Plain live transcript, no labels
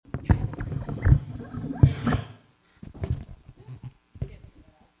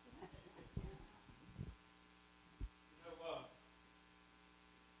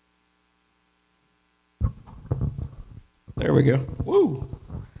There we go. Woo.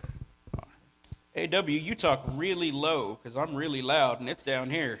 AW, you talk really low because I'm really loud and it's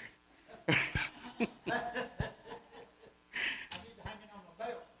down here.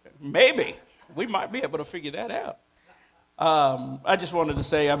 Maybe. We might be able to figure that out. I just wanted to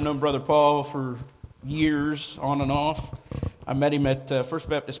say I've known Brother Paul for years, on and off. I met him at First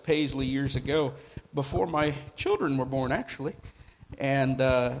Baptist Paisley years ago, before my children were born, actually. And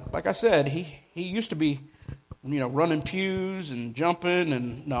like I said, he used to be, running pews and jumping.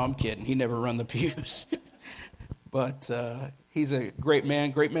 And no, I'm kidding. He never run the pews. But he's a great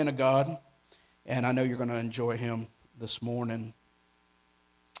man of God. And I know you're going to enjoy him this morning.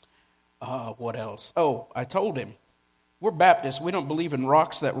 What else? Oh, I told him, we're Baptists. We don't believe in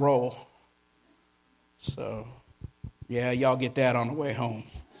rocks that roll. So, yeah, y'all get that on the way home.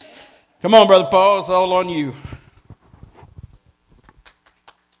 Come on, Brother Paul. It's all on you.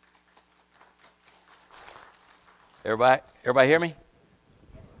 Everybody hear me?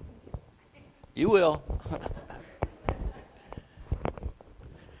 You will.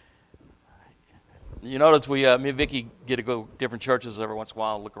 You notice me and Vicki get to go different churches every once in a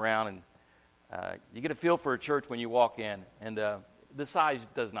while, look around, and you get a feel for a church when you walk in. And the size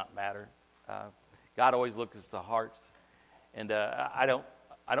does not matter. God always looks at the hearts. And I don't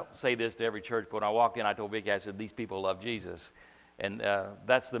say this to every church, but when I walked in, I told Vicki, I said, these people love Jesus. And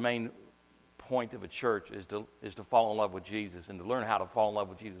that's the main point of a church, is to fall in love with Jesus and to learn how to fall in love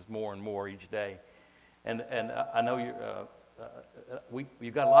with Jesus more and more each day. And I know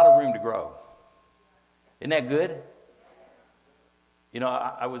you've got a lot of room to grow. Isn't that good?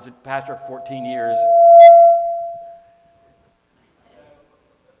 I was a pastor for 14 years.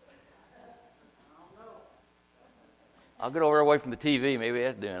 I'll get over away from the TV. Maybe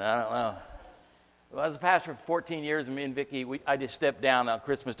that's doing it. I don't know. Well, I was a pastor for 14 years, and me and Vicki, I just stepped down.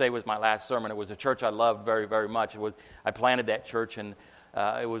 Christmas Day was my last sermon. It was a church I loved very, very much. I planted that church, and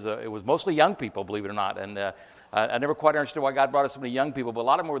it was mostly young people, believe it or not. And I never quite understood why God brought us so many young people, but a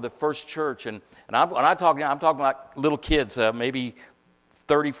lot of them were the first church. And I'm talking like little kids, maybe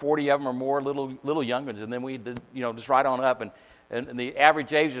 30, 40 of them or more, little young ones. And then we did, just right on up. And the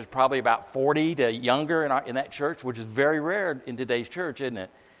average age is probably about 40 to younger in that church, which is very rare in today's church, isn't it?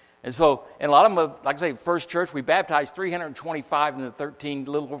 And so, and a lot of them, like I say, first church, we baptized 325 in the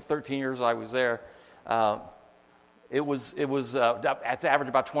little over 13 years I was there. That's average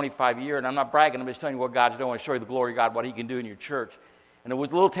about 25 a year, and I'm not bragging, I'm just telling you what God's doing. I want to show you the glory of God, what He can do in your church. And it was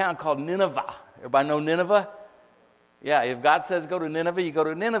a little town called Nineveh. Everybody know Nineveh? Yeah, if God says go to Nineveh, you go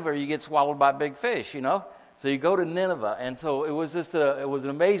to Nineveh, or you get swallowed by a big fish, So you go to Nineveh, and so it was just it was an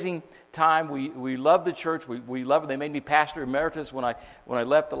amazing time. We loved the church. We loved it. They made me pastor emeritus when I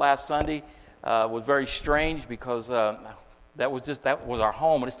left the last Sunday. It was very strange because that was our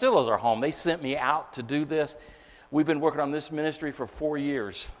home, and it still is our home. They sent me out to do this. We've been working on this ministry for 4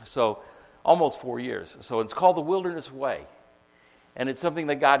 years, so almost 4 years. So it's called the Wilderness Way, and it's something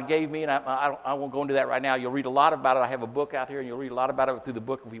that God gave me, and I won't go into that right now. You'll read a lot about it. I have a book out here, and you'll read a lot about it through the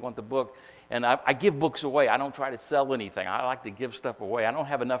book if you want the book. And I give books away. I don't try to sell anything. I like to give stuff away. I don't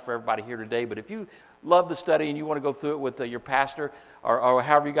have enough for everybody here today, but if you love the study and you want to go through it with your pastor or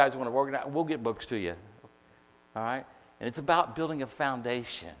however you guys want to organize, we'll get books to you. All right? And it's about building a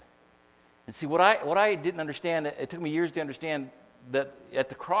foundation. And see, what I didn't understand, it took me years to understand that at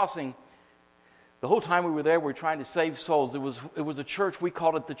the crossing, the whole time we were there, we were trying to save souls. It was a church, we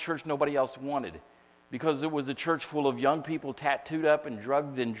called it the church nobody else wanted, because it was a church full of young people tattooed up and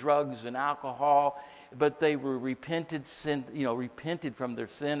drugged in drugs and alcohol, but they were repented from their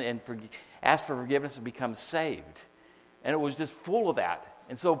sin and asked for forgiveness and become saved. And it was just full of that.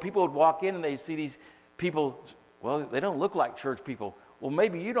 And so people would walk in and they'd see these people, well, they don't look like church people. Well,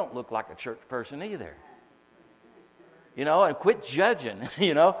 maybe you don't look like a church person either. And quit judging,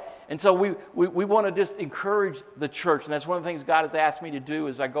 And so we want to just encourage the church, and that's one of the things God has asked me to do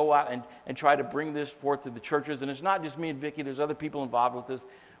as I go out and try to bring this forth to the churches. And it's not just me and Vicki, there's other people involved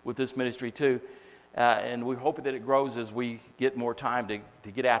with this ministry too. And we hope that it grows as we get more time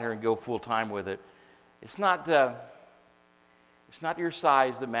to get out here and go full time with it. It's not your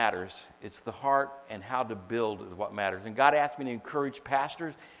size that matters. It's the heart and how to build is what matters. And God asked me to encourage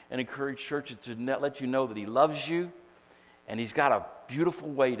pastors and encourage churches to let you know that He loves you. And He's got a beautiful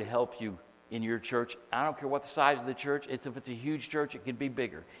way to help you in your church. I don't care what the size of the church. If it's a huge church, it can be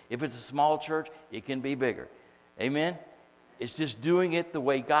bigger. If it's a small church, it can be bigger. Amen? It's just doing it the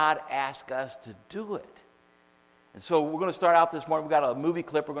way God asked us to do it. And so we're going to start out this morning. We've got a movie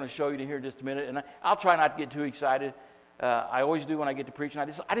clip we're going to show you here in just a minute. And I'll try not to get too excited. I always do when I get to preaching.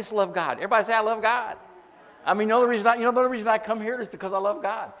 I just love God. Everybody say, I love God. I mean, the only reason I come here is because I love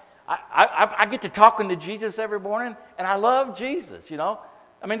God. I get to talking to Jesus every morning, and I love Jesus, you know.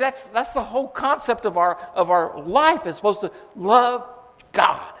 I mean, that's the whole concept of our life is supposed to love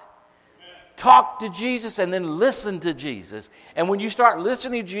God. Talk to Jesus and then listen to Jesus. And when you start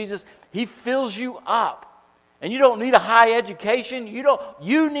listening to Jesus, He fills you up. And you don't need a high education.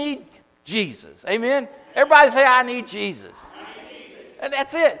 You need Jesus. Amen? Everybody say, I need Jesus. And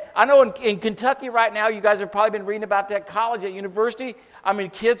that's it. I know in Kentucky right now, you guys have probably been reading about that college at university. I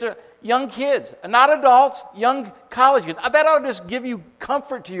mean, young kids, not adults, young college kids. That ought to just give you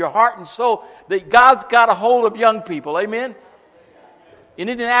comfort to your heart and soul that God's got a hold of young people. Amen? In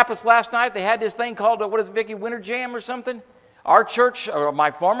Indianapolis last night, they had this thing called, Vicky, Winter Jam or something? Our church, or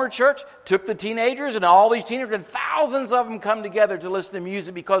my former church, took the teenagers, and all these teenagers, and thousands of them come together to listen to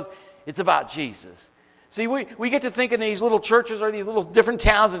music because it's about Jesus. See, we get to think in these little churches or these little different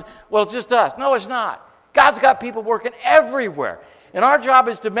towns, and, well, it's just us. No, it's not. God's got people working everywhere. And our job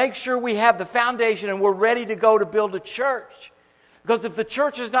is to make sure we have the foundation and we're ready to go to build a church. Because if the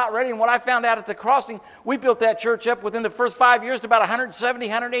church is not ready, and what I found out at the Crossing, we built that church up within the first 5 years to about 170,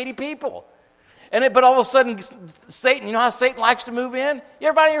 180 people. But all of a sudden, Satan, you know how Satan likes to move in?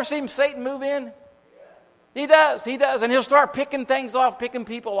 Everybody ever seen Satan move in? He does. And he'll start picking things off, picking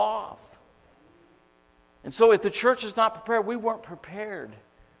people off. And so if the church is not prepared, we weren't prepared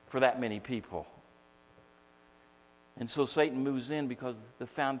for that many people. And so Satan moves in because the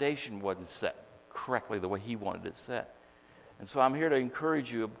foundation wasn't set correctly the way he wanted it set. And so I'm here to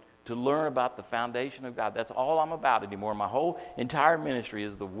encourage you to learn about the foundation of God. That's all I'm about anymore. My whole entire ministry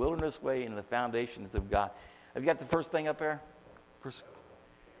is the wilderness way and the foundations of God. Have you got the first thing up there?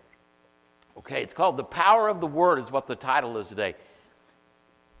 Okay, it's called The Power of the Word is what the title is today.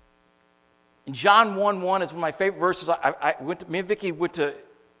 In John 1:1 is one of my favorite verses. Me and Vicki went to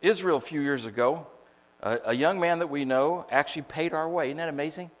Israel a few years ago. A young man that we know actually paid our way. Isn't that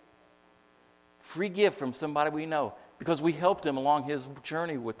amazing? Free gift from somebody we know because we helped him along his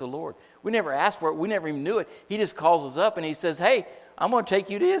journey with the Lord. We never asked for it. We never even knew it. He just calls us up and he says, hey, I'm going to take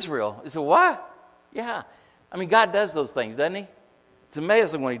you to Israel. I said, what? Yeah. I mean, God does those things, doesn't He? It's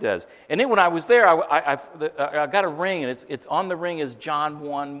amazing when He does. And then when I was there, I got a ring, and it's on the ring is John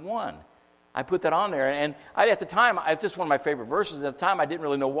 1:1. I put that on there, and at the time, it's just one of my favorite verses. At the time, I didn't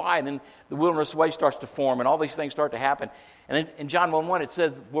really know why, and then the wilderness way starts to form, and all these things start to happen. And then in John 1:1, it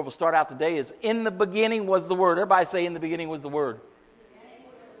says, what we'll start out today is, in the beginning was the Word. Everybody say, in the beginning was the Word.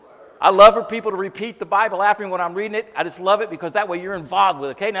 I love for people to repeat the Bible after me when I'm reading it. I just love it because that way you're involved with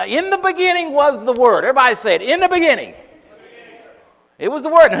it. Okay, now, in the beginning was the Word. Everybody say it, in the beginning. It was the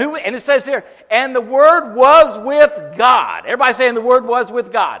Word. And it says here, and the Word was with God. Everybody saying the Word was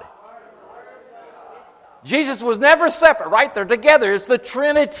with God. Jesus was never separate, right? They're together. It's the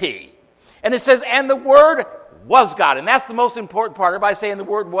Trinity. And it says, and the Word was God. And that's the most important part. Everybody saying the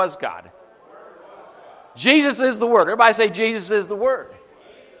Word was God. Jesus is the Word. Everybody say Jesus is the Word.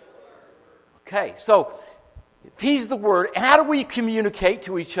 Okay, so if He's the Word, and how do we communicate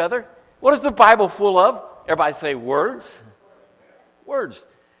to each other? What is the Bible full of? Everybody say words. Words.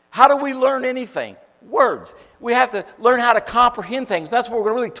 How do we learn anything? Words. We have to learn how to comprehend things. That's what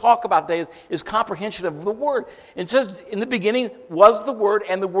we're going to really talk about today is comprehension of the Word. It says, in the beginning was the Word,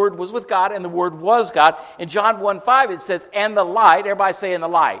 and the Word was with God, and the Word was God. In John 1:5 it says, and the light, everybody say in the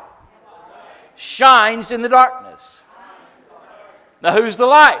light, shines in the darkness. Now who's the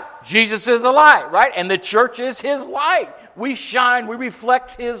light? Jesus is the light, right? And the church is His light. We shine, we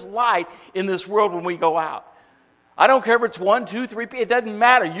reflect His light in this world when we go out. I don't care if it's 1, 2, 3, it doesn't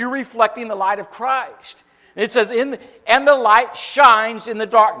matter. You're reflecting the light of Christ. And it says, and the light shines in the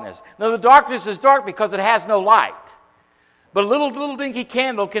darkness. Now, the darkness is dark because it has no light. But a little dinky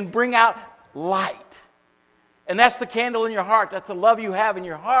candle can bring out light. And that's the candle in your heart. That's the love you have in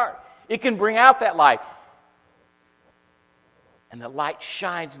your heart. It can bring out that light. And the light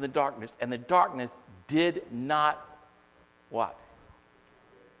shines in the darkness. And the darkness did not, what?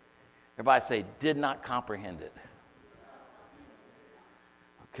 Everybody say, did not comprehend it.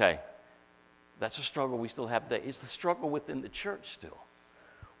 Okay, that's a struggle we still have today. It's the struggle within the church still.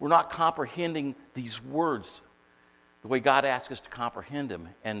 We're not comprehending these words the way God asks us to comprehend them.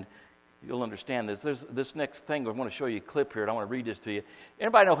 And you'll understand this. There's this next thing. I want to show you a clip here, and I want to read this to you.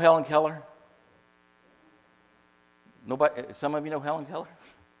 Anybody know Helen Keller? Nobody? Some of you know Helen Keller?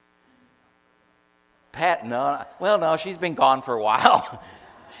 Pat? No. Well, no, she's been gone for a while.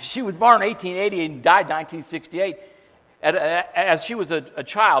 She was born in 1880 and died in 1968. As she was a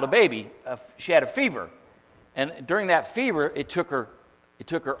child, a baby, she had a fever. And during that fever, it took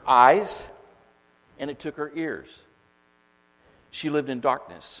her eyes and it took her ears. She lived in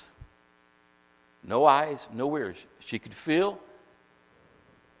darkness. No eyes, no ears. She could feel,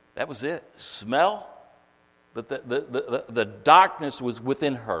 That was it. Smell. But the darkness was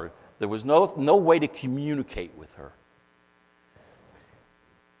within her. There was no way to communicate with her.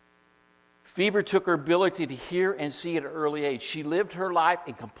 Fever took her ability to hear and see at an early age. She lived her life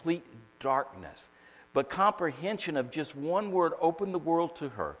in complete darkness. But comprehension of just one word opened the world to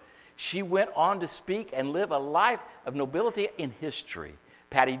her. She went on to speak and live a life of nobility in history.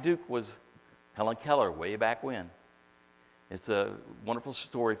 Patty Duke was Helen Keller way back when. It's a wonderful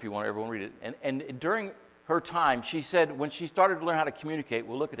story if you want everyone to read it. And during her time, she said, when she started to learn how to communicate,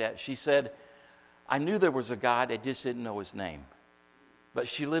 we'll look at that, she said, I knew there was a God, I just didn't know his name. But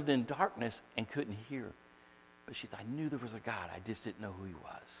she lived in darkness and couldn't hear. But she said, I knew there was a God, I just didn't know who he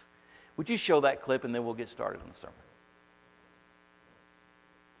was. Would you show that clip and then we'll get started on the sermon?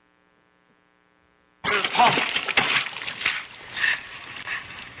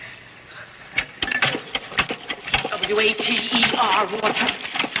 W-A-T-E-R, water.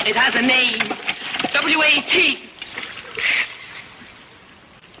 It has a name. W-A-T.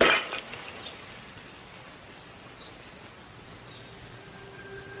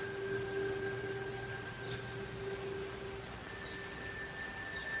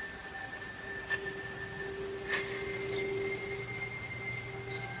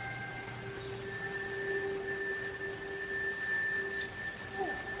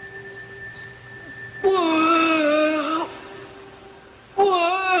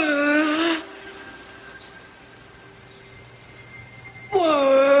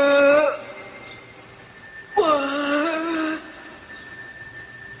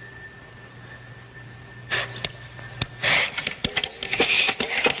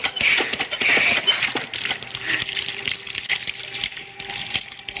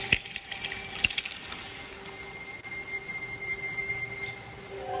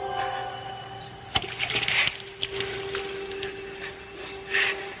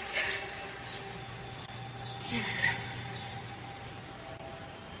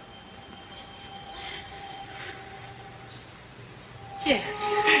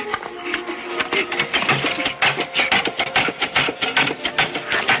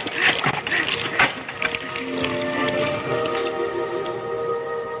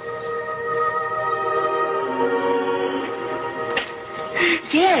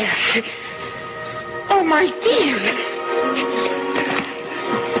 Yes. Oh, my dear.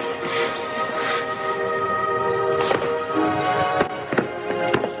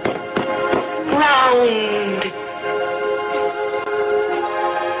 Round.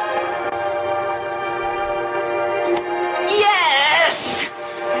 Yes.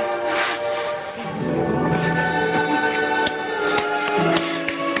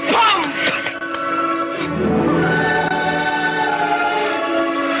 Pump.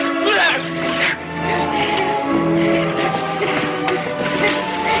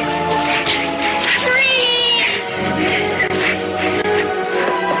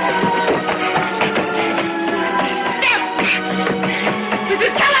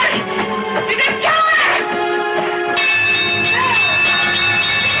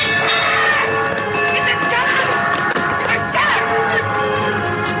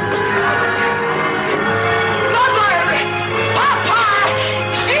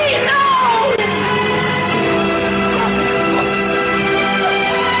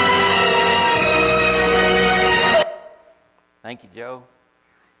 Thank you, Joe.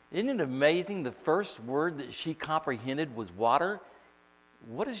 Isn't it amazing the first word that she comprehended was water?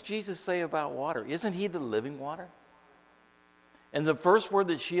 What does Jesus say about water? Isn't he the living water? And the first word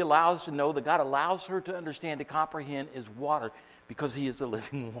that she allows to know, that God allows her to understand, to comprehend, is water, because he is the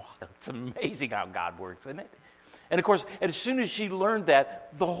living water. It's amazing how God works, isn't it? And of course, as soon as she learned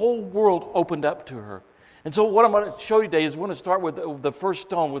that, the whole world opened up to her. And so what I'm going to show you today is we're going to start with the first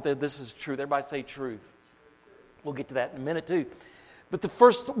stone with this is truth. Everybody say truth. We'll get to that in a minute too. But the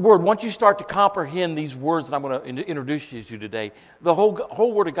first word, once you start to comprehend these words that I'm going to introduce you to today, the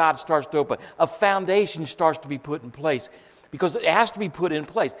whole Word of God starts to open. A foundation starts to be put in place, because it has to be put in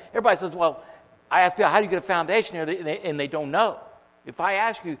place. Everybody says, well, I ask people, how do you get a foundation here? And they don't know. If I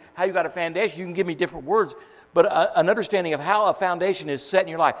ask you how you got a foundation, you can give me different words, but an understanding of how a foundation is set in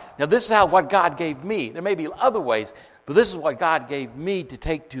your life. Now, this is what God gave me. There may be other ways, but this is what God gave me to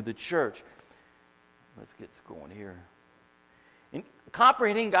take to the church. Let's get going here.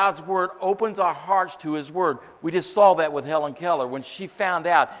 Comprehending God's Word opens our hearts to His Word. We just saw that with Helen Keller. When she found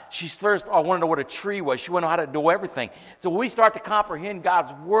out, she first wanted to know what a tree was. She wanted to know how to know everything. So when we start to comprehend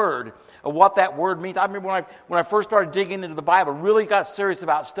God's Word, of what that word means. I remember when I first started digging into the Bible, really got serious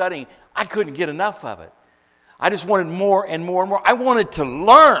about studying, I couldn't get enough of it. I just wanted more and more and more. I wanted to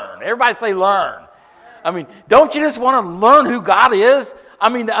learn. Everybody say learn. I mean, don't you just want to learn who God is? I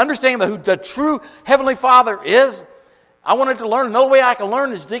mean, the understanding of who the true Heavenly Father is, I wanted to learn. The only way I can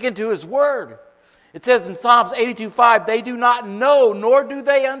learn is dig into His Word. It says in Psalms 82:5, they do not know, nor do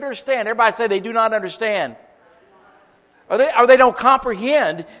they understand. Everybody say they do not understand. Or they don't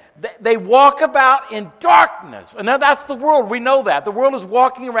comprehend. They walk about in darkness. And now that's the world. We know that. The world is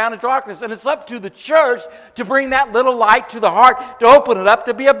walking around in darkness. And it's up to the church to bring that little light to the heart, to open it up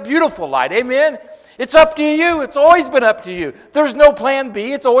to be a beautiful light. Amen? It's up to you. It's always been up to you. There's no plan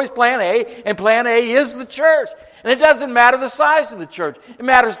B. It's always plan A. And plan A is the church. And it doesn't matter the size of the church. It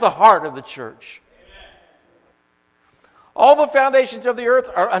matters the heart of the church. All the foundations of the earth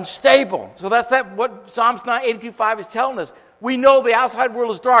are unstable. So that's what Psalms 82:5 is telling us. We know the outside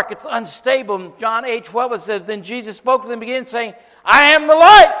world is dark. It's unstable. In John 8:12 it says, then Jesus spoke to them again saying, I am the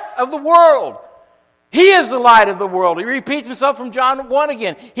light of the world. He is the light of the world. He repeats himself from John 1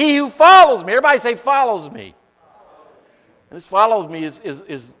 again. He who follows me. Everybody say follows me. And this follows me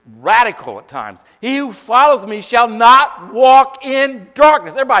is radical at times. He who follows me shall not walk in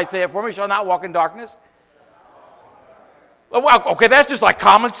darkness. Everybody say it for me. Shall not walk in darkness. Well, okay, that's just like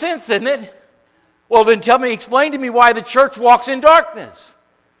common sense, isn't it? Well, then explain to me why the church walks in darkness.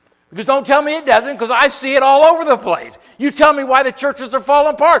 Because don't tell me it doesn't, because I see it all over the place. You tell me why the churches are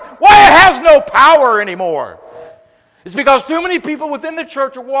falling apart. Why it has no power anymore. It's because too many people within the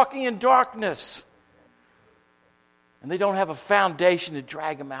church are walking in darkness. And they don't have a foundation to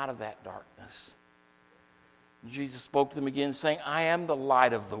drag them out of that darkness. And Jesus spoke to them again saying, I am the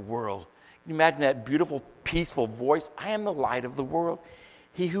light of the world. Can you imagine that beautiful, peaceful voice? I am the light of the world.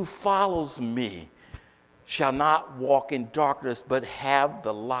 He who follows me shall not walk in darkness, but have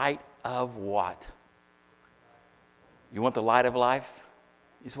the light of what? You want the light of life?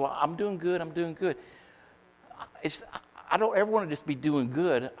 You say, well, I'm doing good. I don't ever want to just be doing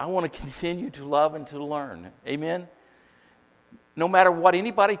good. I want to continue to love and to learn. Amen? No matter what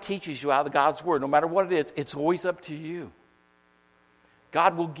anybody teaches you out of God's Word, no matter what it is, it's always up to you.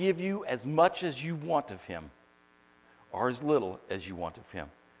 God will give you as much as you want of Him, or as little as you want of Him.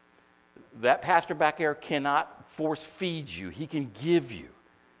 That pastor back there cannot force feed you. He can give you.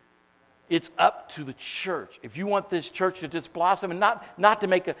 It's up to the church. If you want this church to just blossom, and not to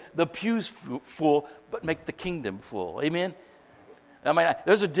make the pews full, but make the kingdom full. Amen? I mean,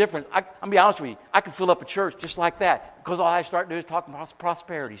 there's a difference. I'm going to be honest with you. I can fill up a church just like that, because all I start doing is talking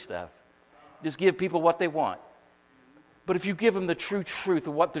prosperity stuff. Just give people what they want. But if you give them the true truth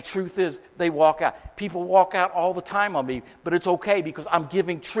of what the truth is, they walk out. People walk out all the time on me, but it's okay because I'm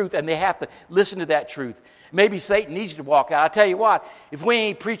giving truth and they have to listen to that truth. Maybe Satan needs you to walk out. I tell you what, if we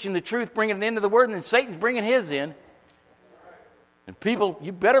ain't preaching the truth, bringing it into the Word, then Satan's bringing his in. And people,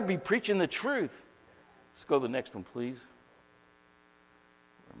 you better be preaching the truth. Let's go to the next one, please.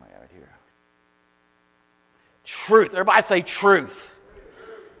 Where am I at here? Truth. Everybody say truth.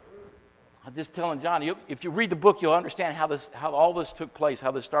 I'm just telling John, if you read the book, you'll understand how all this took place,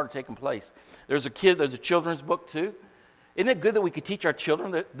 how this started taking place. There's a children's book too. Isn't it good that we could teach our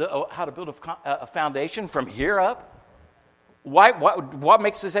children how to build a foundation from here up? What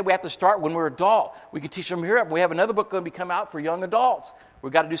makes us say we have to start when we're adult? We could teach them here up. We have another book going to be come out for young adults.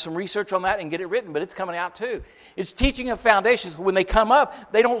 We've got to do some research on that and get it written, but it's coming out too. It's teaching of foundations. When they come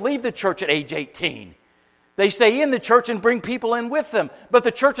up, they don't leave the church at age 18. They stay in the church and bring people in with them. But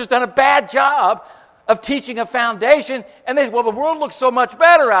the church has done a bad job of teaching a foundation. And they say, well, the world looks so much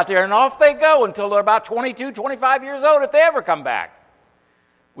better out there. And off they go until they're about 22, 25 years old if they ever come back.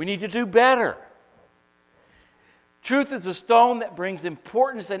 We need to do better. Truth is a stone that brings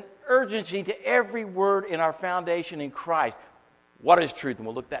importance and urgency to every word in our foundation in Christ. What is truth? And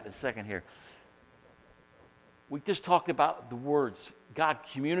we'll look at that in a second here. We just talked about the words. God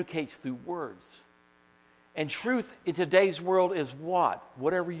communicates through words. And truth in today's world is what?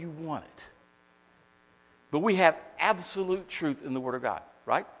 Whatever you want it. But we have absolute truth in the Word of God,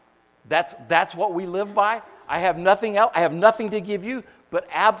 right? That's what we live by. I have nothing else. I have nothing to give you but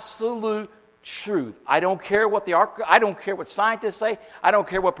absolute truth. I don't care what I don't care what scientists say. I don't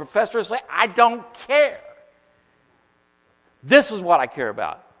care what professors say. I don't care. This is what I care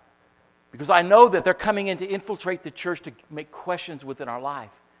about. Because I know that they're coming in to infiltrate the church to make questions within our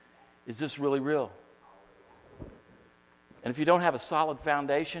life. Is this really real? And if you don't have a solid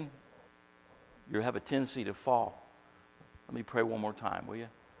foundation, you'll have a tendency to fall. Let me pray one more time, will you?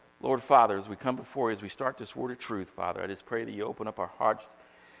 Lord Father, as we come before you, as we start this word of truth, Father, I just pray that you open up our hearts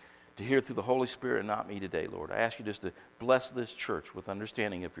to hear through the Holy Spirit and not me today, Lord. I ask you just to bless this church with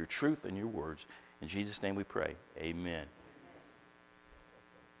understanding of your truth and your words. In Jesus' name we pray. Amen.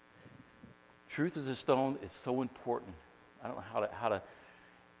 Truth is a stone. It's so important. I don't know how to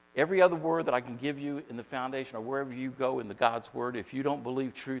Every other word that I can give you in the foundation or wherever you go in the God's Word, if you don't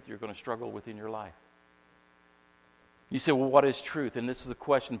believe truth, you're going to struggle within your life. You say, well, what is truth? And this is the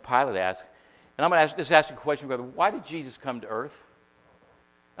question Pilate asked. And I'm going to just ask you a question, brother. Why did Jesus come to earth?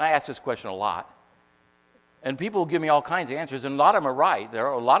 And I ask this question a lot. And people will give me all kinds of answers, and a lot of them are right. There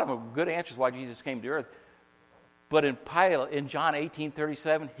are a lot of them are good answers why Jesus came to earth. But in John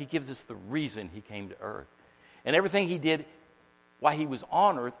 18:37, he gives us the reason he came to earth. And everything he did while he was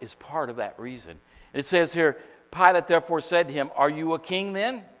on earth is part of that reason. And it says here, Pilate therefore said to him, "Are you a king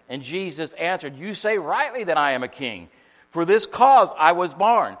then?" And Jesus answered, "You say rightly that I am a king. For this cause I was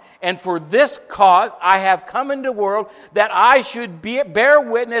born, and for this cause I have come into the world, that I should bear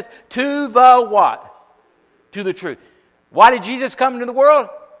witness to the what? To the truth." Why did Jesus come into the world?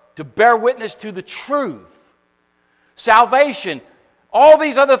 To bear witness to the truth. Salvation, all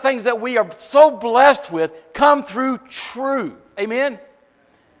these other things that we are so blessed with come through truth. Amen?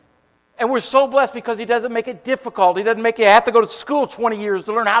 And we're so blessed because he doesn't make it difficult. He doesn't make you have to go to school 20 years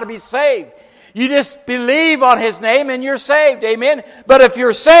to learn how to be saved. You just believe on his name and you're saved. Amen? But if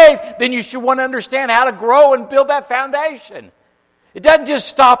you're saved, then you should want to understand how to grow and build that foundation. It doesn't just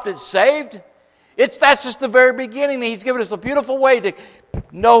stop at saved. That's just the very beginning. He's given us a beautiful way to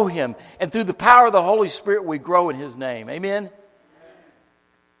know him. And through the power of the Holy Spirit, we grow in his name. Amen?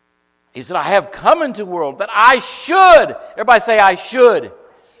 He said, "I have come into the world that I should." Everybody say, "I should."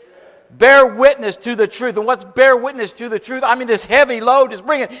 Bear witness to the truth. And what's bear witness to the truth? I mean, this heavy load is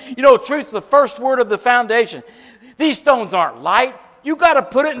bringing. You know, truth's the first word of the foundation. These stones aren't light. You got to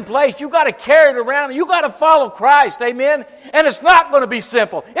put it in place. You got to carry it around. You got to follow Christ. Amen? And it's not going to be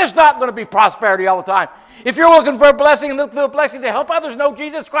simple. It's not going to be prosperity all the time. If you're looking for a blessing, look for a blessing to help others know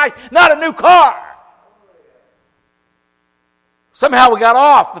Jesus Christ, not a new car. Somehow we got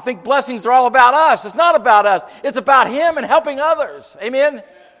off to think blessings are all about us. It's not about us. It's about him and helping others. Amen?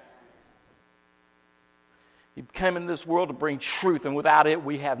 He came into this world to bring truth, and without it,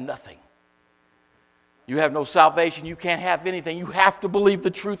 we have nothing. You have no salvation. You can't have anything. You have to believe the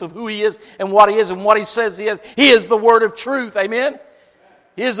truth of who he is and what he says he is. He is the word of truth. Amen?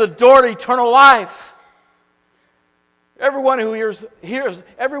 He is the door to eternal life. Everyone who hears,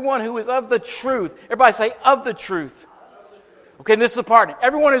 everyone who is of the truth. Everybody say, of the truth. Okay, this is the part.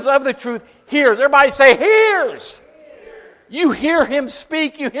 Everyone who's of the truth hears. Everybody say, hears. You hear him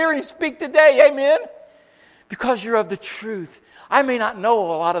speak. You hear him speak today. Amen? Because you're of the truth. I may not know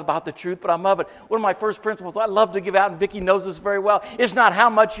a lot about the truth, but I'm of it. One of my first principles I love to give out, and Vicki knows this very well, it's not how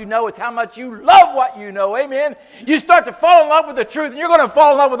much you know, it's how much you love what you know. Amen? You start to fall in love with the truth, and you're going to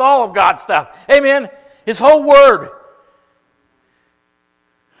fall in love with all of God's stuff. Amen? His whole word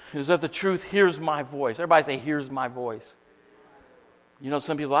is of the truth. Here's my voice. Everybody say, here's my voice. You know,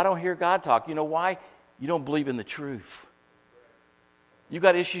 some people, I don't hear God talk. You know why? You don't believe in the truth. You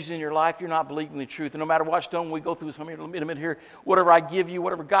got issues in your life, you're not believing the truth. And no matter what stone we go through, some in a minute here, whatever I give you,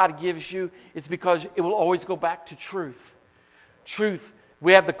 whatever God gives you, it's because it will always go back to truth. Truth.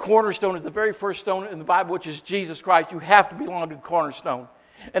 We have the cornerstone as the very first stone in the Bible, which is Jesus Christ. You have to belong to the cornerstone.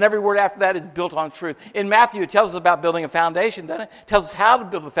 And every word after that is built on truth. In Matthew, it tells us about building a foundation, doesn't it? It tells us how to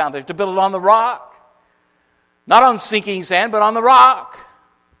build a foundation, to build it on the rock. Not on sinking sand, but on the rock.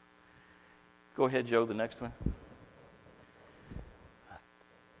 Go ahead, Joe, the next one.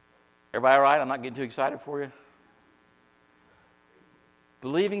 Everybody all right? I'm not getting too excited for you.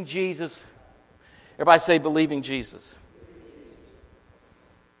 Believing Jesus. Everybody say believing Jesus.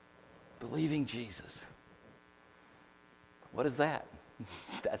 Believing Jesus. What is that?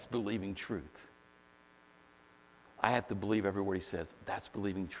 That's believing truth. I have to believe every word he says. That's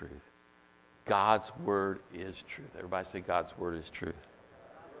believing truth. God's word is truth. Everybody say God's word is truth.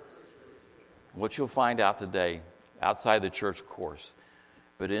 What you'll find out today, outside the church, of course,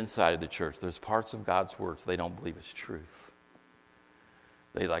 but inside of the church, there's parts of God's words they don't believe it's truth.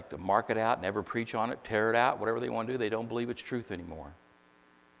 They like to mark it out, never preach on it, tear it out, whatever they want to do. They don't believe it's truth anymore.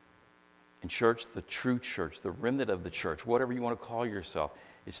 In church, the true church, the remnant of the church, whatever you want to call yourself,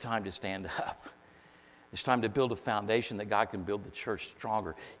 it's time to stand up. It's time to build a foundation that God can build the church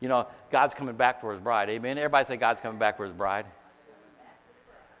stronger. You know, God's coming back for his bride. Amen? Everybody say God's coming back for his bride.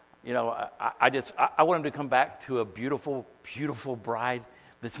 You know, I want him to come back to a beautiful, beautiful bride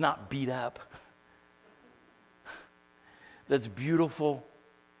that's not beat up, that's beautiful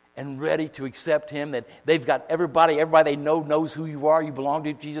and ready to accept him, that they've got everybody they know knows who you are. You belong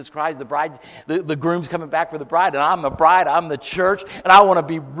to Jesus Christ. The bride, the groom's coming back for the bride, and I'm the bride, I'm the church, and I want to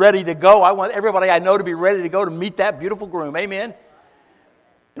be ready to go. I want everybody I know to be ready to go to meet that beautiful groom. Amen?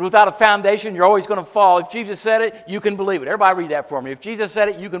 And without a foundation, you're always going to fall. If Jesus said it, you can believe it. Everybody read that for me. If Jesus said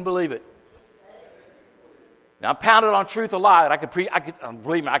it, you can believe it. Now, I'm pounded on truth a lot.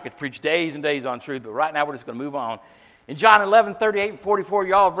 Believe me, I could preach days and days on truth, but right now we're just going to move on. In John 11, 38 and 44,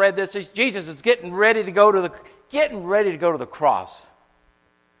 y'all have read this. Jesus is getting ready to go to the cross.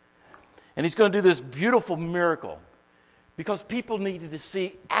 And he's going to do this beautiful miracle because people needed to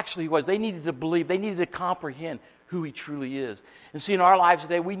see actually was. They needed to believe. They needed to comprehend who he truly is. And see, in our lives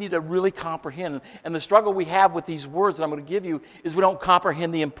today, we need to really comprehend. And the struggle we have with these words that I'm going to give you is we don't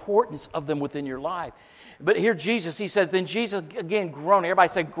comprehend the importance of them within your life. But here Jesus, he says, then Jesus, again, groaning. Everybody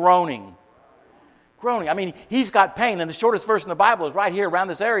say groaning. Groaning. I mean, he's got pain. And the shortest verse in the Bible is right here around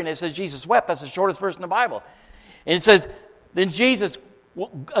this area. And it says Jesus wept. That's the shortest verse in the Bible. And it says, then Jesus,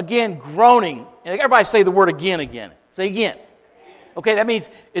 again, groaning. And everybody say the word again. Say again. Okay, that means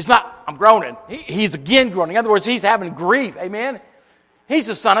it's not, I'm groaning. He's again groaning. In other words, he's having grief. Amen? He's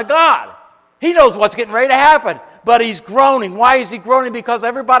the Son of God. He knows what's getting ready to happen. But he's groaning. Why is he groaning? Because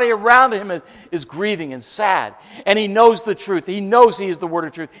everybody around him is grieving and sad. And he knows the truth. He knows he is the word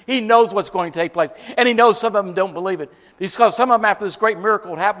of truth. He knows what's going to take place. And he knows some of them don't believe it. Because some of them, after this great miracle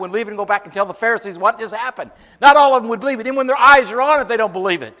would happen, would leave and go back and tell the Pharisees what just happened. Not all of them would believe it. Even when their eyes are on it, they don't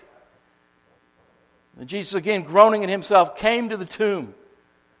believe it. And Jesus, again, groaning in himself, came to the tomb.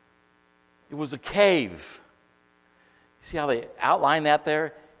 It was a cave. See how they outline that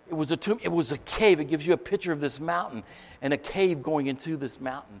there? It was a tomb. It was a cave. It gives you a picture of this mountain and a cave going into this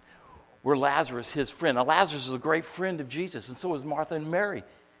mountain where Lazarus, his friend. Now, Lazarus is a great friend of Jesus, and so is Martha and Mary,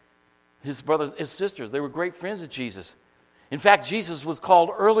 his brothers, his sisters. They were great friends of Jesus. In fact, Jesus was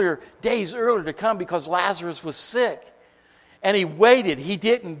called days earlier to come because Lazarus was sick. And he waited. He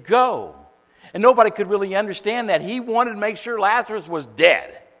didn't go. And nobody could really understand that. He wanted to make sure Lazarus was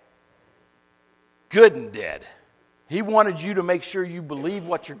dead. Good and dead. He wanted you to make sure you believe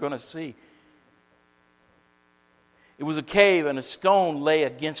what you're going to see. It was a cave and a stone lay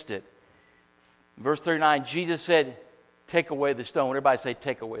against it. Verse 39, Jesus said, take away the stone. Everybody say,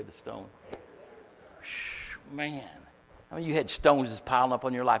 take away the stone. Man, I mean, you had stones just piling up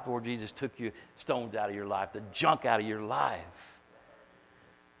on your life before Jesus took you stones out of your life, the junk out of your life.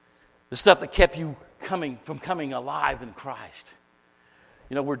 The stuff that kept you from coming alive in Christ.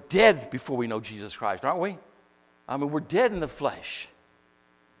 You know, we're dead before we know Jesus Christ, aren't we? I mean, we're dead in the flesh.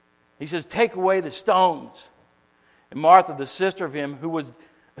 He says, take away the stones. And Martha, the sister of him who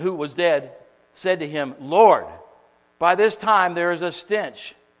was dead, said to him, Lord, by this time there is a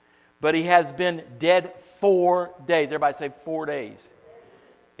stench, but he has been dead 4 days. Everybody say 4 days.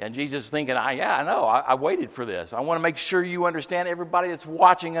 And Jesus is thinking, I know, I waited for this. I want to make sure you understand, everybody that's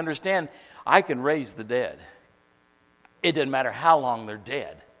watching understand, I can raise the dead. It doesn't matter how long they're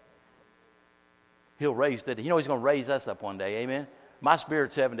dead. He'll raise the dead. You know he's going to raise us up one day, amen? My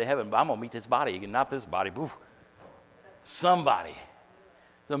spirit's heaven to heaven, but I'm going to meet this body again, not this body. Oof. Somebody.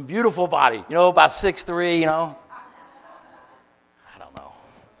 Some beautiful body. You know, about 6'3", you know. I don't know.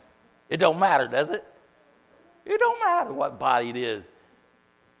 It don't matter, does it? It don't matter what body it is.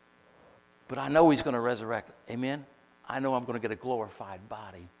 But I know he's going to resurrect. Amen? I know I'm going to get a glorified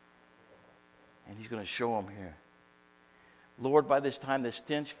body. And he's going to show them here. Lord, by this time the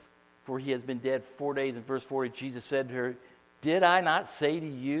stench, for he has been dead 4 days. In verse 40, Jesus said to her, did I not say to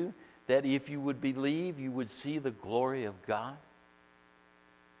you that if you would believe, you would see the glory of God?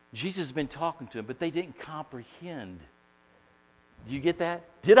 Jesus has been talking to them, but they didn't comprehend. Do you get that?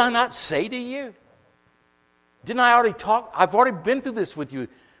 Did I not say to you? Didn't I already talk? I've already been through this with you.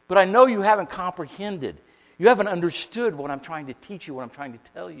 But I know you haven't comprehended. You haven't understood what I'm trying to teach you, what I'm trying to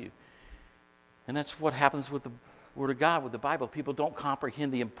tell you. And that's what happens with the Word of God, with the Bible. People don't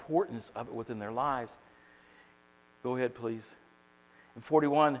comprehend the importance of it within their lives. Go ahead, please. In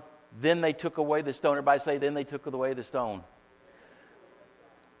 41, then they took away the stone. Everybody say, then they took away the stone.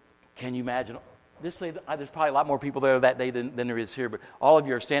 Can you imagine? There's probably a lot more people there that day than there is here, but all of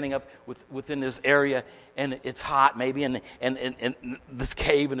you are standing up within this area, and it's hot maybe, and this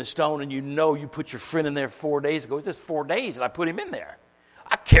cave and a stone, and you know you put your friend in there 4 days ago. It's just 4 days that I put him in there.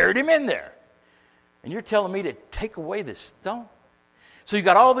 I carried him in there. And you're telling me to take away this stone? So you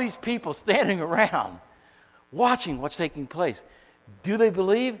got all these people standing around watching what's taking place. Do they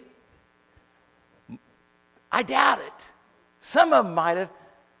believe? I doubt it. Some of them might have.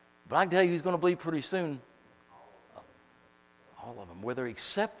 But I can tell you who's going to believe pretty soon. All of them. Whether they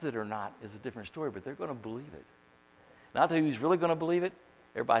accept it or not is a different story, but they're going to believe it. And I'll tell you who's really going to believe it.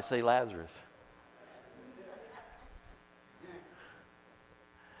 Everybody say Lazarus.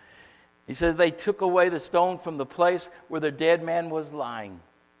 He says they took away the stone from the place where the dead man was lying.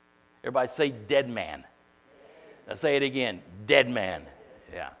 Everybody say dead man. Now say it again. Dead man.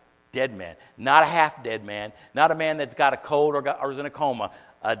 Yeah. Dead man. Not a half dead man. Not a man that's got a cold or is in a coma.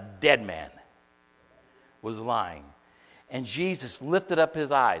 A dead man. was lying. And Jesus lifted up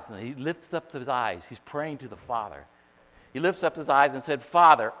his eyes. And he lifted up his eyes. He's praying to the Father. He lifts up his eyes and said,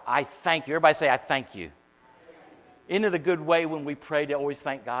 Father, I thank you. Everybody say, I thank you. Isn't it a good way when we pray to always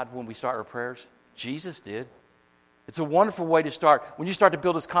thank God when we start our prayers? Jesus did. It's a wonderful way to start. When you start to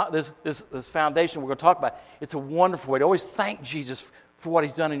build this foundation we're going to talk about, it's a wonderful way to always thank Jesus for what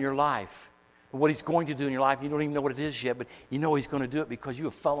he's done in your life. What he's going to do in your life. You don't even know what it is yet, but you know he's going to do it because you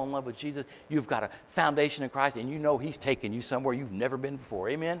have fallen in love with Jesus. You've got a foundation in Christ, and you know he's taken you somewhere you've never been before.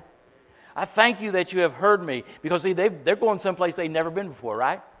 Amen? I thank you that you have heard me, because see, they're going someplace they've never been before,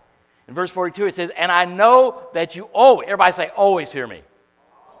 right? In verse 42 it says, and I know that you always, everybody say, always hear me.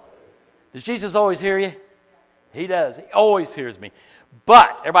 Does Jesus always hear you? He does. He always hears me.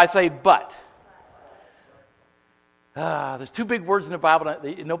 But, everybody say, but. There's two big words in the Bible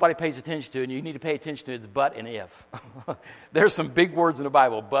that nobody pays attention to, and you need to pay attention to. It's but and if. There's some big words in the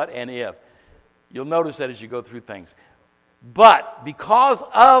Bible, but and if. You'll notice that as you go through things. But because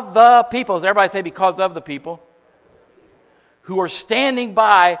of the people, does everybody say because of the people who are standing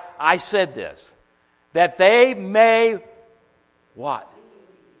by, I said this, that they may, what?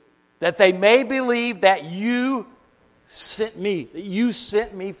 That they may believe that you sent me,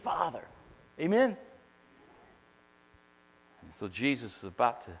 Father. Amen? So Jesus is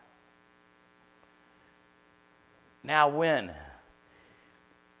about to. Now when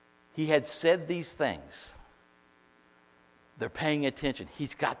he had said these things, they're paying attention.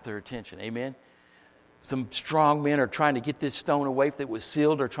 He's got their attention. Amen? Some strong men are trying to get this stone away. If it was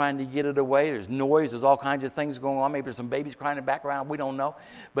sealed, they're trying to get it away. There's noise. There's all kinds of things going on. Maybe there's some babies crying in the background. We don't know.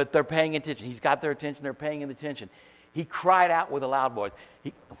 But they're paying attention. He's got their attention. They're paying attention. He cried out with a loud voice.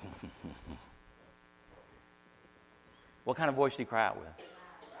 What kind of voice did he cry out with?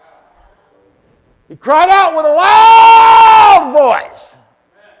 He cried out with a loud voice.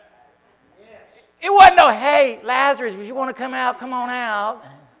 It wasn't no, hey, Lazarus, if you want to come out, come on out.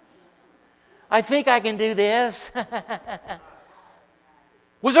 I think I can do this.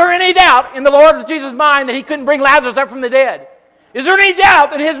 Was there any doubt in the Lord Jesus' mind that he couldn't bring Lazarus up from the dead? Is there any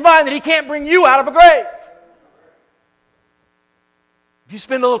doubt in his mind that he can't bring you out of a grave? If you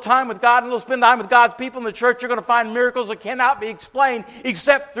spend a little time with God and spend time with God's people in the church, you're going to find miracles that cannot be explained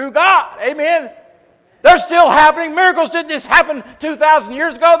except through God. Amen? They're still happening. Miracles didn't just happen 2,000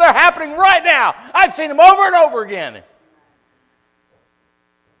 years ago. They're happening right now. I've seen them over and over again.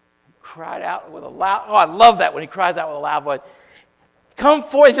 He cried out with a loud... Oh, I love that when he cries out with a loud voice. Come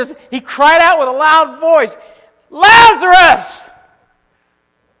forth. He says, he cried out with a loud voice, Lazarus!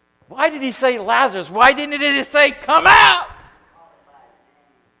 Why did he say Lazarus? Why didn't he just say, come out?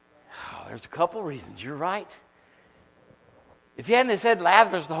 There's a couple reasons. You're right. If you hadn't said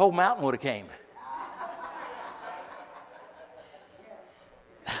Lazarus, the whole mountain would have came.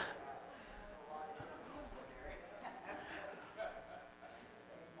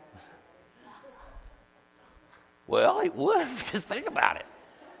 Well, it would. Just think about it.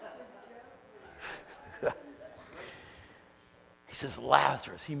 He says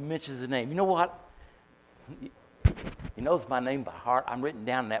Lazarus. He mentions the name. You know what? He knows my name by heart. I'm written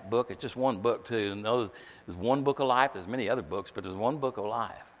down in that book. It's just one book, too. There's one book of life. There's many other books, but there's one book of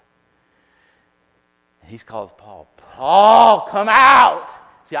life. And he's called Paul. Paul, come out!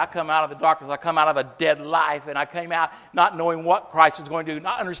 See, I come out of the darkness. I come out of a dead life, and I came out not knowing what Christ was going to do,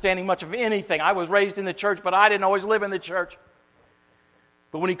 not understanding much of anything. I was raised in the church, but I didn't always live in the church.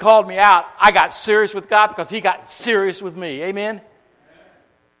 But when he called me out, I got serious with God because he got serious with me. Amen?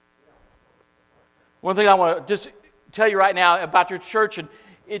 One thing I want to just tell you right now about your church, and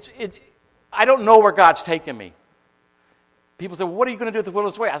I don't know where God's taken me. People say, well, what are you going to do with the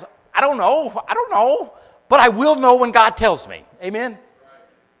Wilderness Way? I said, I don't know, but I will know when God tells me. Amen?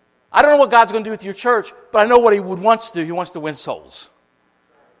 I don't know what God's going to do with your church, but I know what he wants to do. He wants to win souls.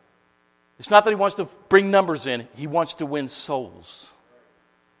 It's not that he wants to bring numbers in. He wants to win souls.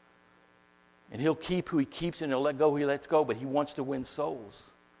 And he'll keep who he keeps, and he'll let go who he lets go, but he wants to win souls.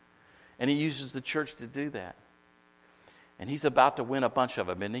 And he uses the church to do that. And he's about to win a bunch of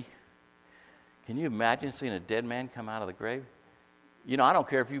them, isn't he? Can you imagine seeing a dead man come out of the grave? You know, I don't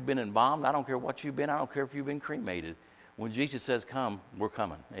care if you've been embalmed. I don't care what you've been. I don't care if you've been cremated. When Jesus says come, we're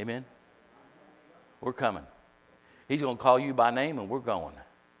coming. Amen? We're coming. He's going to call you by name, and we're going.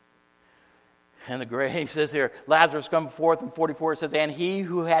 And the grave, he says here, Lazarus come forth. In 44 it says, and he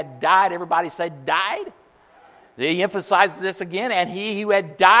who had died, everybody said died. He emphasizes this again, and he who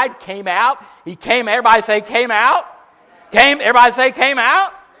had died came out. He came, everybody say came out. Came, everybody say came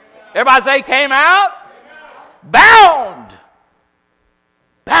out. Everybody say came out. Bound.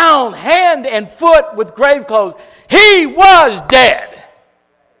 Bound hand and foot with grave clothes. He was dead.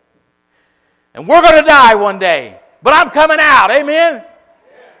 And we're going to die one day. But I'm coming out. Amen?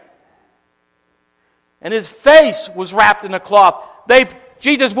 And his face was wrapped in a cloth.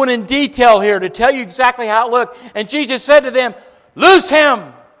 Jesus went in detail here to tell you exactly how it looked. And Jesus said to them, loose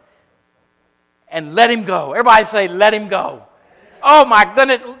him and let him go. Everybody say, let him go. Oh my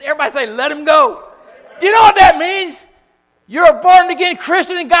goodness. Everybody say, let him go. Do you know what that means? You're a born-again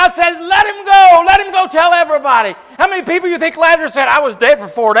Christian and God says, let him go. Let him go tell everybody. How many people you think Lazarus said, I was dead for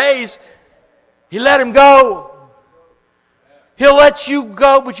 4 days? He let him go. He'll let you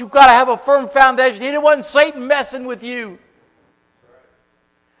go, but you've got to have a firm foundation. He didn't want Satan messing with you.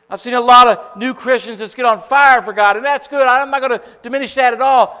 I've seen a lot of new Christians just get on fire for God, and that's good. I'm not going to diminish that at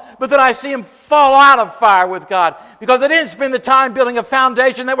all. But then I see them fall out of fire with God because they didn't spend the time building a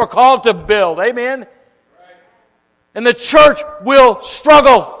foundation that we're called to build. Amen? And the church will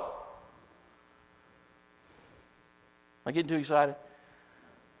struggle. Am I getting too excited?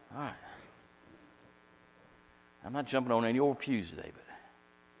 All right. I'm not jumping on any old pews today, but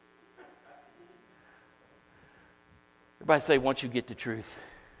everybody say, once you get the truth.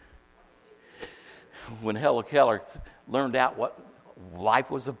 When Helen Keller learned out what life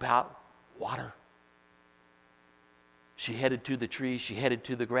was about, water. She headed to the trees, she headed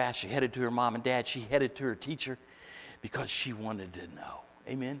to the grass, she headed to her mom and dad, she headed to her teacher because she wanted to know.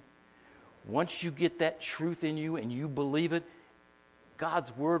 Amen? Once you get that truth in you and you believe it,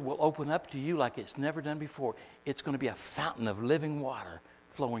 God's Word will open up to you like it's never done before. It's going to be a fountain of living water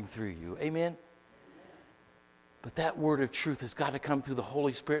flowing through you. Amen? But that word of truth has got to come through the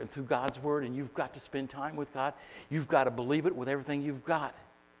Holy Spirit and through God's Word, and you've got to spend time with God. You've got to believe it with everything you've got.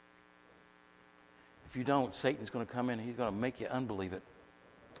 If you don't, Satan's going to come in and he's going to make you unbelieve it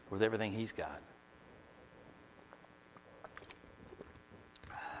with everything he's got.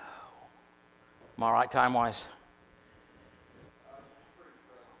 Am I right time-wise?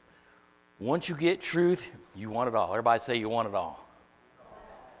 Once you get truth, you want it all. Everybody say you want it all.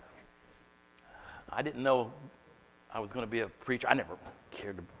 I didn't know I was going to be a preacher. I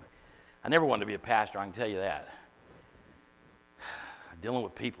never wanted to be a pastor, I can tell you that. Dealing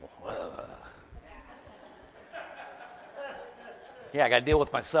with people. Yeah, I got to deal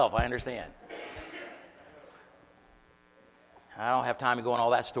with myself, I understand. I don't have time to go on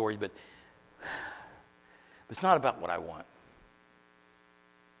all that story, but it's not about what I want.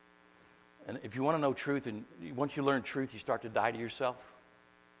 And if you want to know truth, and once you learn truth, you start to die to yourself.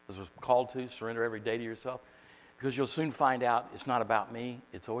 As was called to, surrender every day to yourself. Because you'll soon find out it's not about me,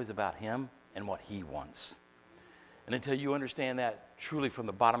 it's always about Him and what He wants. And until you understand that truly from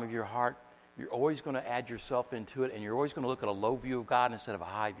the bottom of your heart, you're always going to add yourself into it, and you're always going to look at a low view of God instead of a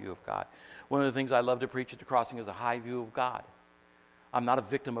high view of God. One of the things I love to preach at the Crossing is a high view of God. I'm not a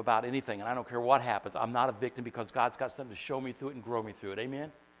victim about anything, and I don't care what happens. I'm not a victim because God's got something to show me through it and grow me through it.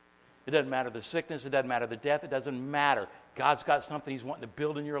 Amen? It doesn't matter the sickness. It doesn't matter the death. It doesn't matter. God's got something He's wanting to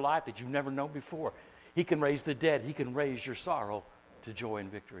build in your life that you've never known before. He can raise the dead. He can raise your sorrow to joy and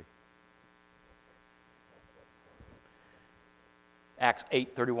victory. Acts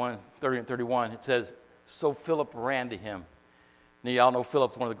 30 and 31, it says, so Philip ran to him. Now, y'all know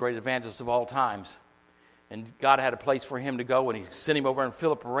Philip's one of the great evangelists of all times. And God had a place for him to go, and He sent him over, and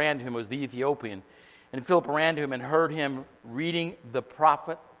Philip ran to him. It was the Ethiopian. And Philip ran to him and heard him reading the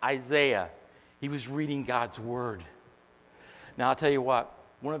prophet Isaiah. He was reading God's Word. Now, I'll tell you what.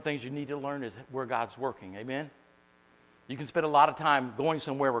 One of the things you need to learn is where God's working. Amen? You can spend a lot of time going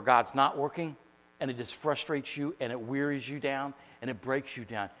somewhere where God's not working, and it just frustrates you, and it wearies you down, and it breaks you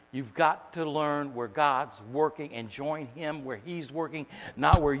down. You've got to learn where God's working and join Him where He's working,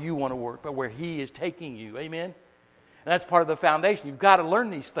 not where you want to work, but where He is taking you. Amen? And that's part of the foundation. You've got to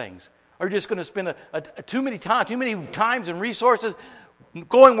learn these things. Or you're just going to spend too many times and resources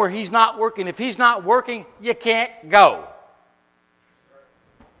going where He's not working. If He's not working, you can't go.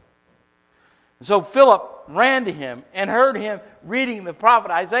 So Philip ran to him and heard him reading the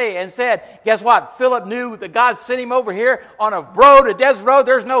prophet Isaiah and said, guess what? Philip knew that God sent him over here on a road, a desert road.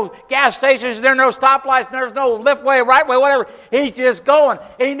 There's no gas stations, there's no stoplights, there's no left way, right way, whatever. He's just going.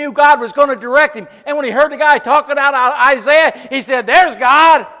 And he knew God was going to direct him. And when he heard the guy talking out of Isaiah, he said, there's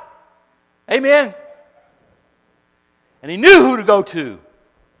God. Amen. And he knew who to go to.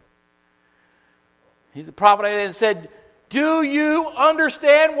 He's the prophet and said, do you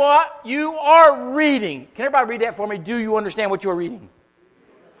understand what you are reading? Can everybody read that for me? Do you understand what you are reading?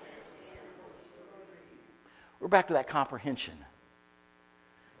 We're back to that comprehension.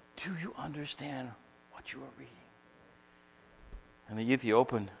 Do you understand what you are reading? And the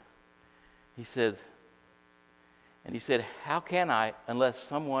Ethiopian, he said, how can I unless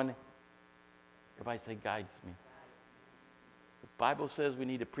someone, everybody say, guides me? Bible says we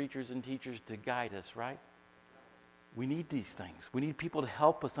need preachers and teachers to guide us, right? We need these things. We need people to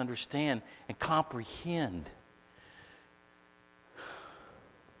help us understand and comprehend.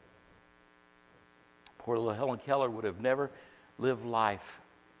 Poor little Helen Keller would have never lived life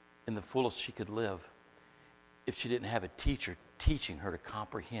in the fullest she could live if she didn't have a teacher teaching her to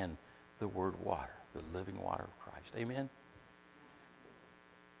comprehend the word water, the living water of Christ. Amen?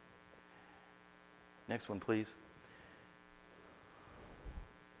 Next one, please.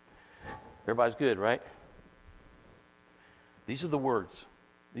 Everybody's good, right? These are the words.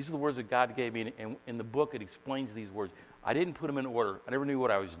 These are the words that God gave me, and in the book it explains these words. I didn't put them in order. I never knew what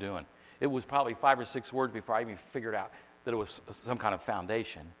I was doing. It was probably 5 or 6 words before I even figured out that it was some kind of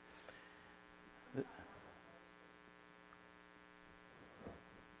foundation.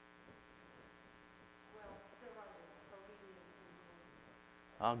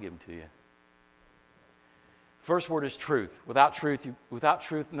 I'll give them to you. First word is truth. Without truth,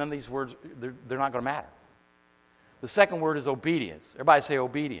 none of these words, they're not going to matter. The second word is obedience. Everybody say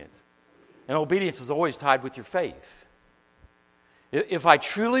obedience. And obedience is always tied with your faith. If I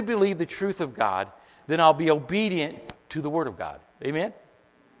truly believe the truth of God, then I'll be obedient to the Word of God. Amen?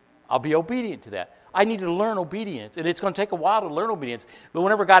 I'll be obedient to that. I need to learn obedience, and it's going to take a while to learn obedience. But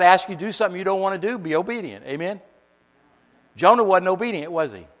whenever God asks you to do something you don't want to do, be obedient. Amen? Jonah wasn't obedient,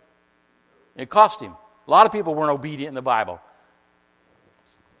 was he? It cost him. A lot of people weren't obedient in the Bible.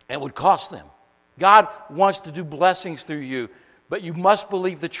 It would cost them. God wants to do blessings through you, but you must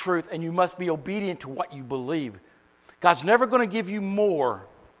believe the truth, and you must be obedient to what you believe. God's never going to give you more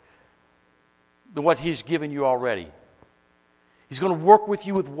than what He's given you already. He's going to work with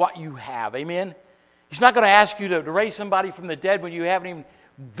you with what you have. Amen? He's not going to ask you to raise somebody from the dead when you haven't even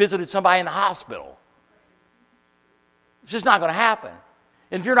visited somebody in the hospital. It's just not going to happen.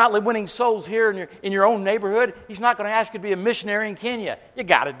 And if you're not winning souls here in your own neighborhood, He's not going to ask you to be a missionary in Kenya. You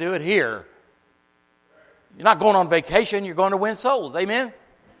got to do it here. You're not going on vacation. You're going to win souls. Amen?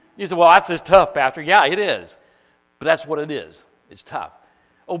 You say, well, that's just tough, Pastor. Yeah, it is. But that's what it is. It's tough.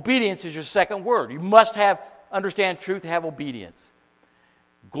 Obedience is your second word. You must understand truth, have obedience.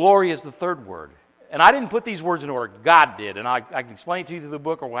 Glory is the third word. And I didn't put these words in order. God did. And I can explain it to you through the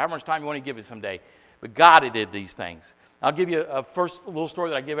book or however much time you want to give it someday. But God did these things. I'll give you a first little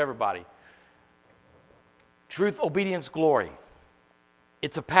story that I give everybody. Truth, obedience, glory.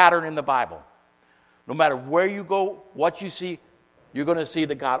 It's a pattern in the Bible. No matter where you go, what you see, you're going to see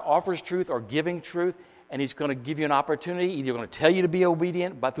that God offers truth or giving truth. And He's going to give you an opportunity. Either going to tell you to be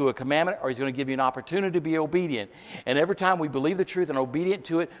obedient through a commandment, or He's going to give you an opportunity to be obedient. And every time we believe the truth and are obedient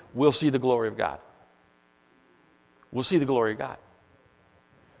to it, we'll see the glory of God. We'll see the glory of God.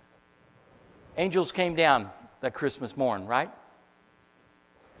 Angels came down that Christmas morning, right?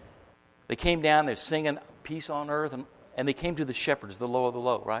 They came down, they're singing peace on earth, and they came to the shepherds, the low of the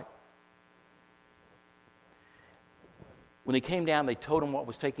low, right? When they came down, they told them what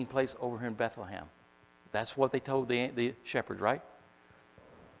was taking place over here in Bethlehem. That's what they told the shepherds, right?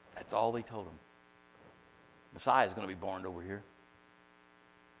 That's all they told them. Messiah is going to be born over here.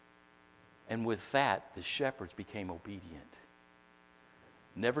 And with that, the shepherds became obedient.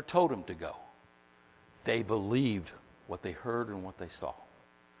 Never told them to go. They believed what they heard and what they saw.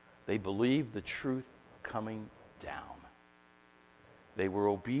 They believed the truth coming down. They were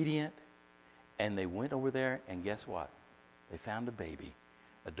obedient, and they went over there, and guess what? They found a baby,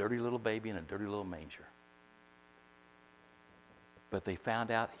 a dirty little baby in a dirty little manger. But they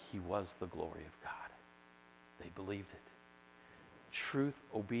found out He was the glory of God. They believed it. Truth,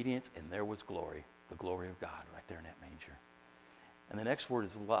 obedience, and there was glory. The glory of God right there in that manger. And the next word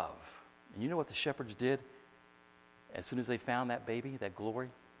is love. And you know what the shepherds did? As soon as they found that baby, that glory,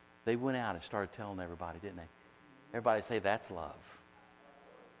 they went out and started telling everybody, didn't they? Everybody say, that's love.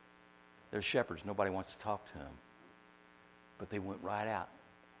 They're shepherds. Nobody wants to talk to them. But they went right out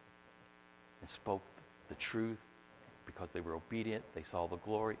and spoke the truth. Because they were obedient, they saw the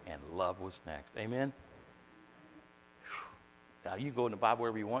glory, and love was next. Amen? Now, you go in the Bible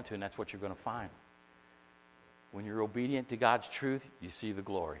wherever you want to, and that's what you're going to find. When you're obedient to God's truth, you see the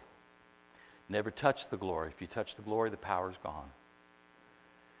glory. Never touch the glory. If you touch the glory, the power's gone.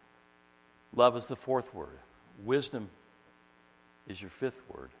 Love is the fourth word. Wisdom is your fifth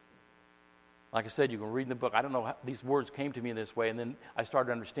word. Like I said, you can read in the book. I don't know how these words came to me in this way, and then I started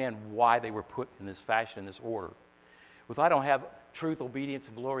to understand why they were put in this fashion, in this order. If I don't have truth, obedience,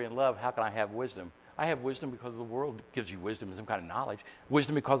 and glory and love, how can I have wisdom? I have wisdom because the world gives you wisdom and some kind of knowledge.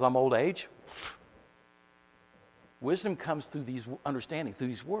 Wisdom because I'm old age. Wisdom comes through these understanding, through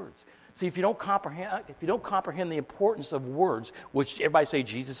these words. See, if you don't comprehend the importance of words, which everybody say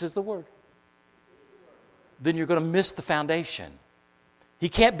Jesus is the Word, then you're going to miss the foundation. He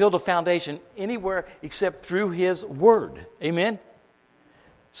can't build a foundation anywhere except through His Word. Amen?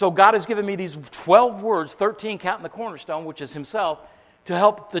 So God has given me these 12 words, 13 counting the cornerstone, which is Himself, to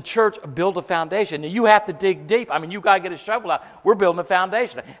help the church build a foundation. And you have to dig deep. I mean, you got to get a shovel out. We're building a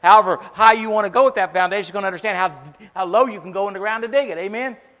foundation. However high you want to go with that foundation, you're going to understand how low you can go in the ground to dig it.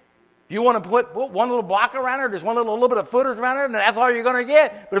 Amen? If you want to put one little block around it, or just one little bit of footers around it, then that's all you're going to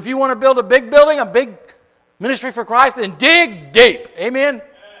get. But if you want to build a big building, a big ministry for Christ, then dig deep. Amen?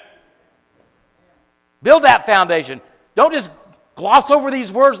 Build that foundation. Don't just gloss over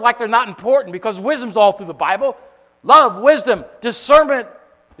these words like they're not important, because wisdom's all through the Bible. Love, wisdom, discernment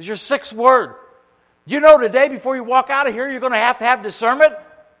is your 6th word. You know today, before you walk out of here, you're going to have discernment.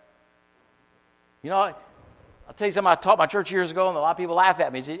 You know, I'll tell you something I taught my church years ago, and a lot of people laugh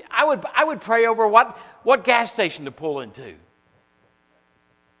at me. I would pray over what gas station to pull into.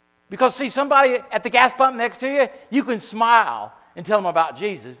 Because, see, somebody at the gas pump next to you, you can smile and tell them about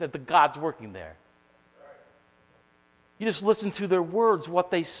Jesus, that the God's working there. You just listen to their words,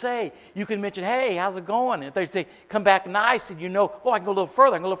 what they say. You can mention, hey, how's it going? And if they say, come back nice, and you know, oh, I can go a little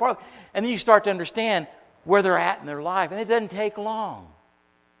further, And then you start to understand where they're at in their life. And it doesn't take long.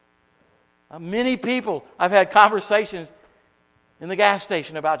 Many people, I've had conversations in the gas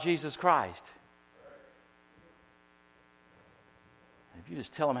station about Jesus Christ. If you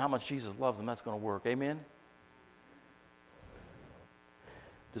just tell them how much Jesus loves them, that's going to work. Amen?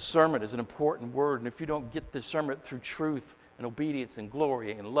 Discernment is an important word, and if you don't get discernment through truth and obedience and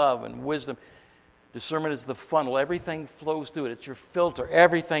glory and love and wisdom, discernment is the funnel. Everything flows through it. It's your filter.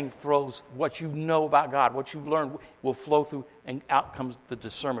 Everything flows. What you know about God, what you've learned will flow through, and out comes the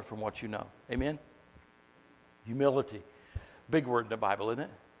discernment from what you know. Amen? Humility. Big word in the Bible, isn't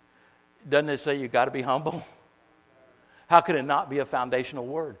it? Doesn't it say you've got to be humble? How could it not be a foundational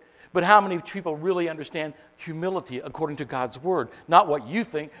word? But how many people really understand humility according to God's Word? Not what you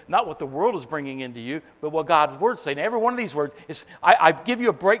think, not what the world is bringing into you, but what God's Word says. And every one of these words is, I give you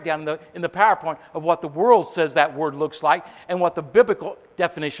a breakdown in the PowerPoint of what the world says that word looks like and what the biblical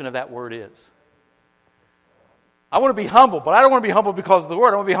definition of that word is. I want to be humble, but I don't want to be humble because of the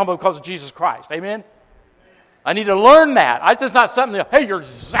Word. I want to be humble because of Jesus Christ. Amen? I need to learn that. It's just not something that, hey, you're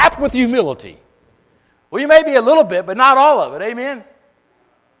zapped with humility. Well, you may be a little bit, but not all of it. Amen?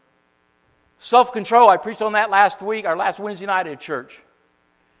 Self-control, I preached on that last week, our last Wednesday night at church.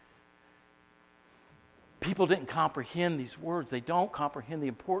 People didn't comprehend these words. They don't comprehend the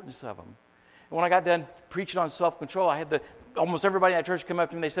importance of them. And when I got done preaching on self-control, I had almost everybody in that church come up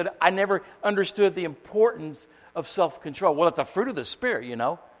to me and they said, I never understood the importance of self-control. Well, it's a fruit of the Spirit, you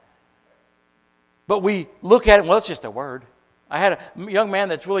know. But we look at it, well, it's just a word. I had a young man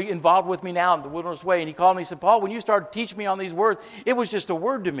that's really involved with me now in the Wilderness Way, and he called me and said, Paul, when you started teaching me on these words, it was just a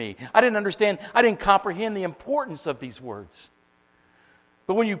word to me. I didn't understand, I didn't comprehend the importance of these words.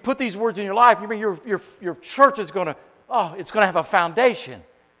 But when you put these words in your life, your church is going to, it's going to have a foundation.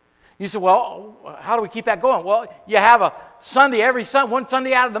 You say, well, how do we keep that going? Well, you have a Sunday, one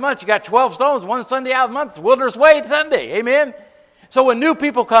Sunday out of the month. You got 12 stones, one Sunday out of the month. It's Wilderness Way Sunday. Amen? So when new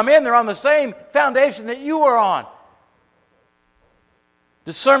people come in, they're on the same foundation that you are on.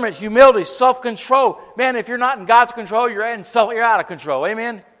 Discernment, humility, self-control. Man, if you're not in God's control, you're out of control.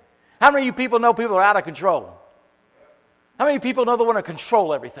 Amen? How many of you people know people are out of control? How many people know they want to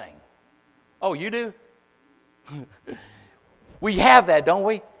control everything? Oh, you do? We have that, don't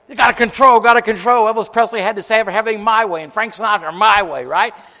we? You got to control. Elvis Presley had to say everything my way, and Frank Sinatra, my way,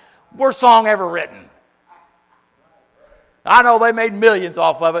 right? Worst song ever written. I know they made millions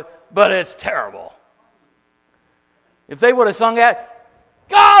off of it, but it's terrible. If they would have sung that,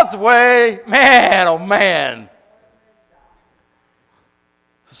 God's way, man, oh man.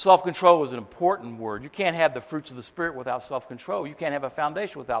 Self-control is an important word. You can't have the fruits of the Spirit without self-control. You can't have a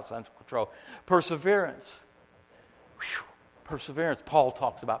foundation without self-control. Perseverance. Whew. Perseverance. Paul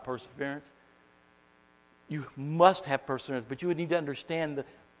talks about perseverance. You must have perseverance, but you would need to understand the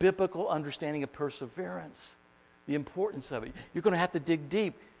biblical understanding of perseverance, the importance of it. You're going to have to dig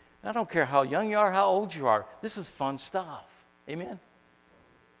deep. And I don't care how young you are, how old you are. This is fun stuff. Amen?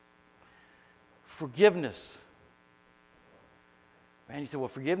 Forgiveness. Man, you say, well,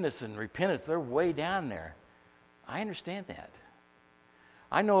 forgiveness and repentance, they're way down there. I understand that.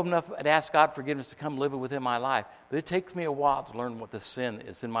 I know enough to ask God forgiveness to come live within my life, but it takes me a while to learn what the sin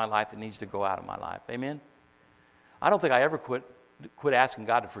is in my life that needs to go out of my life. Amen? I don't think I ever quit asking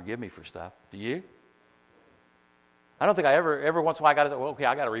God to forgive me for stuff. Do you? I don't think I ever once in a while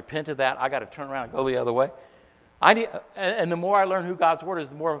I got to repent of that. I got to turn around and go the other way. And the more I learn who God's Word is,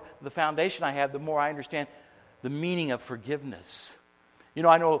 the more the foundation I have, the more I understand the meaning of forgiveness. You know,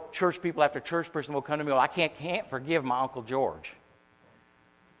 I know church people after church person will come to me, well, I can't forgive my Uncle George.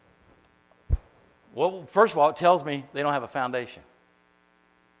 Well, first of all, it tells me they don't have a foundation.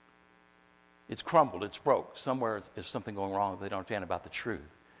 It's crumbled. It's broke. Somewhere is something going wrong if they don't understand about the truth.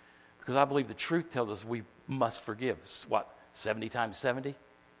 Because I believe the truth tells us we must forgive. What, 70 times 70?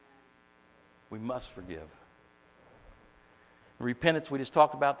 We must forgive. Repentance, we just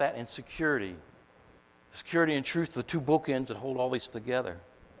talked about that, and security. Security and truth are the two bookends that hold all these together.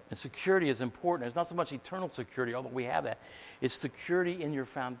 And security is important. It's not so much eternal security, although we have that. It's security in your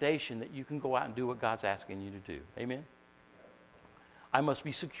foundation that you can go out and do what God's asking you to do. Amen? I must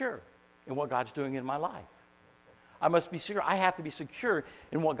be secure in what God's doing in my life. I must be secure. I have to be secure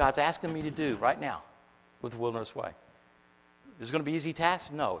in what God's asking me to do right now with the Wilderness Way. Is it going to be easy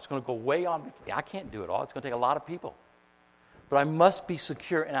task? No. It's going to go way on. I can't do it all. It's going to take a lot of people. But I must be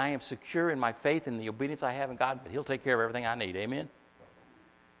secure, and I am secure in my faith and the obedience I have in God, but He'll take care of everything I need. Amen?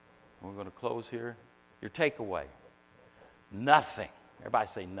 We're going to close here. Your takeaway. Nothing. Everybody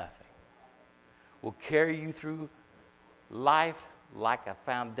say nothing. Will carry you through life like a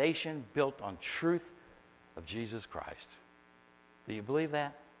foundation built on truth of Jesus Christ. Do you believe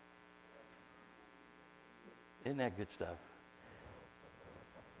that? Isn't that good stuff?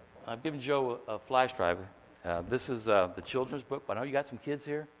 I've given Joe a flash drive. This is the children's book. I know you got some kids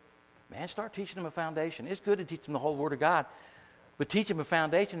here. Man, start teaching them a foundation. It's good to teach them the whole Word of God, but teach them a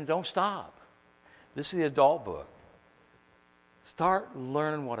foundation and don't stop. This is the adult book. Start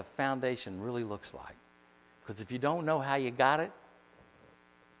learning what a foundation really looks like. Because if you don't know how you got it,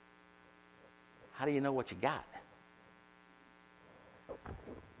 how do you know what you got?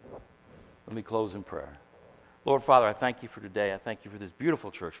 Let me close in prayer. Lord, Father, I thank you for today. I thank you for this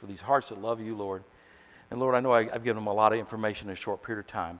beautiful church, for these hearts that love you, Lord. And Lord, I know I've given them a lot of information in a short period of time.